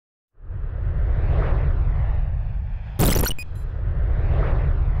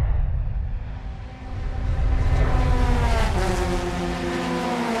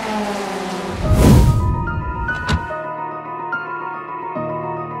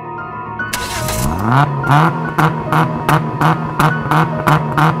កំ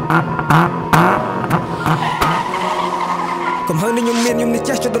ហឹងនេះខ្ញុំមានខ្ញុំនេះ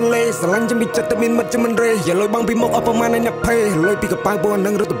ចេះចុះទន្លេស្រឡាញ់ជំនិចិត្តតែមានមិត្តជំនរេอย่าលុយបងពីមុខអត់ប្រមាណឯអ្នកភេលុយពីកប៉ៅពួកនឹ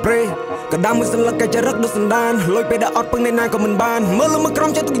ងរត់ទៅប្រេកដាំមួយសន្លឹកកាច់ចរិតដូចសណ្ដានលុយពេលដែលអត់ពឹងនៃណាក៏មិនបានមើលលើមកក្រំ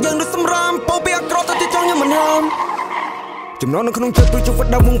ចិត្តទុកយើងដូចសម្រាមពោពីអក្រក់ទៅចង់ខ្ញុំមិនហាមចំណងនៅក្នុងចិត្តទូជុំវត្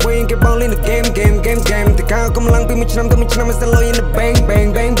តដល់វងវែងគេបងលេងហ្គេមតែការកម្លាំងពីមួយឆ្នាំទៅមួយឆ្នាំមិនស្ទើរលុយ in the bang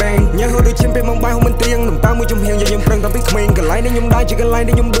ញ៉ាំហូរដូចឈាមពេលមកបាយហូរមិនទៀងនំតាមមួយចំហៀងយើងប្រឹងតាំងពីក្មេងកន្លែងនេះខ្ញុំដើរជាកន្លែង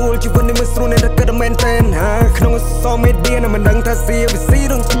នេះខ្ញុំដួលជីវិតនេះមិនស្រួលអ្នកតែគិតមែនតែនហាក្នុងអសមេឌៀណាមិនដឹងថាសៀវាស៊ី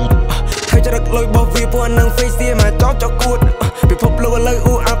រឿងហើយចរិតលុយបោះវាពួកនឹង face សៀមកចោកគួតពិភពលោកឥឡូវ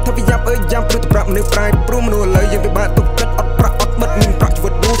អ៊ូអាប់ថាវាយ៉ាប់យ៉ាប់ព្រឹកប្រាប់មនុស្សប្រាយព្រមមនុស្សឥឡូវយើងពិបាកទុកចិត្តអត់ប្រាក់អត់បិទមានប្រាក់ជីវិ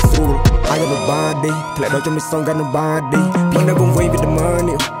តដួលស្រួល I got nobody ធ្លាក់ដល់ចំនេះសង got nobody បងនៅវងវែង with the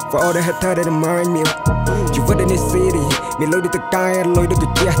money for all the haters that remind me ជីវិតនេះ city មានលុយដូចតកាយលុយដូច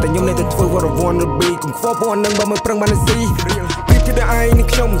ជាតែខ្ញុំនៅតែធ្វើ what I want to be កុំខ្វល់ពួកនឹងបើមិនប្រឹងបានស៊ីពីទីដែលឯងនេះ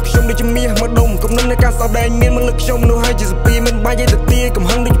ខ្ញុំដូចជាមាសមកដុំគំនុំនៃការសោកដែងមានមកលើខ្ញុំនោះហើយជាសពីមិនបាច់ឲ្យទៅទាកំ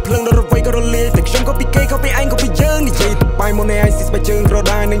ហឹងដូចភ្លើងដល់រវៃក៏រលាយតែខ្ញុំក៏ពីគេក៏ពីឯងក៏ពីយើងនិយាយទៅបាយមកនៃឯងស៊ីស្បែកជើងក្រ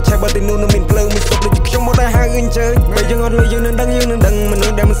ដាយនឹងឆេះបើទីនោះនឹងមានភ្លើងមានសុខដូចជាខ្ញុំមកតែហៅអញ្ជើញពេលយើងអត់លុយយើងនឹងដឹងមនុ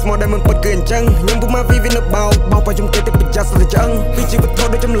ស្សដែលមិនស្មោះដែលមិនពិតគឺអញ្ចឹងខ្ញុំពុំមកពីនៅបោកបើខ្ញុំគេទៅប្រចាំស្ទើរចឹងពីជីវិតធ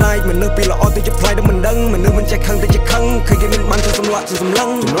ត់ដូចចម្លែកមនុស្សពីល្អទៅជាផ្លែដែលមិនដឹងមនុស្សមិនចេះខឹងទៅជាខឹងឃើញគេមានបានទៅសម្លាក់ជាសម្លឹង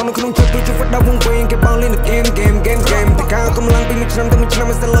ចំណងនៅក្នុងចិត្តដូចជាវត្តដល់វងវែងគេបងលេងហ្គេមតែការកម្លាំងពីមួយឆ្នាំទៅមួយឆ្នាំ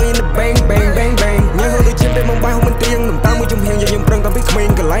មិនស្ទើរលុយ in the bang ញ៉ាំហូរដូចឈាមពេលមកបាយហូរមិនទៀងនំតាមមួយចំហៀងយើងប្រឹងតាំងពីក្មេង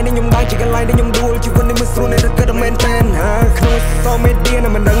កន្លែងនេះខ្ញុំដើរជាកន្លែងនេះខ្ញុំដួលជីវិតនេះមិនស្រួលអ្នកតែគិតមែនតែនហាក្នុងសមេឌៀ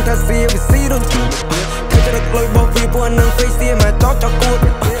ណាមិនដឹងថាសៀវាស៊ីរឿងតែចរិតលុយបោះវាពួកនឹង face សៀមកចោកគួត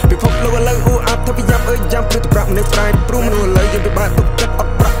ពិភពលោកឥឡូវអ៊ូអាប់ថាវាយ៉ាប់យ៉ាប់ព្រឹកប្រាប់មនុស្សប្រាយព្រមមនុស្សឥឡូវយើងពិបាកទុកចិត្តអ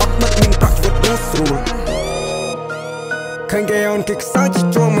ត់ប្រាក់អត់បិទមានប្រាក់ជីវិតដួលស្រួលឃើញគេអូនគេខ្សោយជា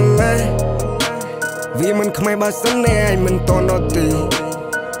ជួមម្លេះវាមិនខ្មៅបើសិនឯងមិនតន់ដល់ទី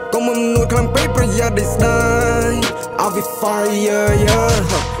កុំមនុស្សខ្លាំងពេកប្រយ័ត្នដូចស្ដាយ I'll be fire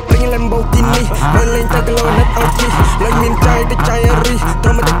លេង Lamborghini មើលលេងតែគីឡូណិតអត់ជីលេងមានចៃតែចៃរីត្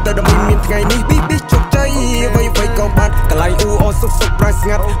រឹមតែទៅដើម្បីមានថ្ងៃនេះប៊ីជោគជ័យអ្វីក៏បាត់កន្លែងអ៊ូអសុខប្រាស្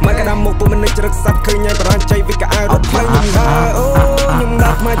ងាត់មកកដាំមកពុំមិនជ្រឹកសាប់ឃើញឯងបរាជ័យវិការរត់ផ្លូវខ្ញុំដើរអូខ្ញុំ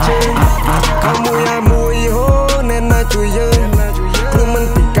ដាប់មកជើងខំមួយហូណែណាជួយយើងព្រមមិន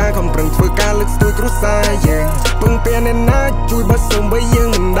ពីការខំប្រឹងធ្វើការលើកស្ទួយគ្រួសារយើងពឹងពាណែណាជួយបើសូម្បីយើង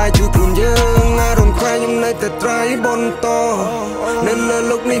មិនដែរជួយខ្លួនយើងអារម្មណ៍ខ្វាយខ្ញុំនៅតែត្រៃបន្តនៅលើ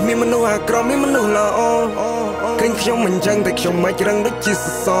លោកនេះមានមនុស្សអាក្រក់មានមនុស្សល្អឃើញខ្ញុំមិនចឹងតែខ្ញុំមិនរឹងដូចជាស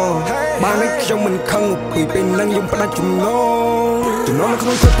សរបានឲ្យខ្ញុំមិនខឹងពីពេលនឹងខ្ញុំផ្ដាច់ចំណងនៅក្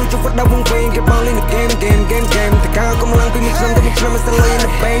នុងចិត្តទូជវត្តដល់វងវែងគេបងលេងហ្គេមតែការកម្លាំងពីមួយឆ្នាំទៅមួយឆ្នាំមិនស្ទើរលុយ in the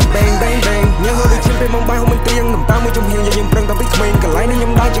bang ញ៉ាំហូរដូចឈាមពេលមកបាយហូរមិនទៀងនំតាមមួយចំហៀងយើងប្រឹងតាំងពីក្មេងកន្លែងនេះខ្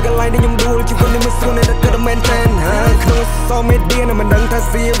ញុំដើរជាកន្លែងនេះខ្ញុំដួលជីវិតនេះមិនស្រួលអ្នកតែគិតមែនតែនហើយក្នុងសមេឌៀណាមិនដឹងថា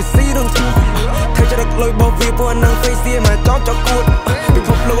សៀវាស៊ីរឿងធ្វើចរិតលុយបោះវាពួកនឹង face សៀមកចោកគួតពិភ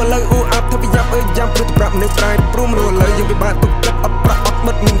ពលោកឥឡូវអ៊ូអាប់ថាវាយ៉ាប់យ៉ាប់ព្រឹកប្រាប់មនុស្សប្រាយព្រមមនុស្សឥឡូវយើងពិបាកទុកចិត្តអត់ប្រាក់អត់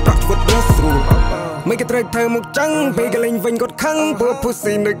បិទមានប្រាក់ជីវិតដួលស្រួលមិនគេត្រូវធ្វើមកចឹងពេលកលេងវិញគាត់ខឹងព្រោះ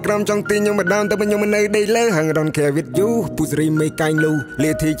pussy នៅក្រោមចង់ទាញខ្ញុំមកដើមតែខ្ញុំមិននៅដេកលើហាង don't care with you pussy មេកាញ់លូ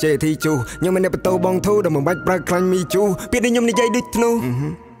លាធីជេធីជូខ្ញុំមិនអ្នកបតោបងធូដល់មិនបាច់ប្រើខ្លាញ់មីជូពាក្យនេះខ្ញុំនិយាយដូចធ្នូ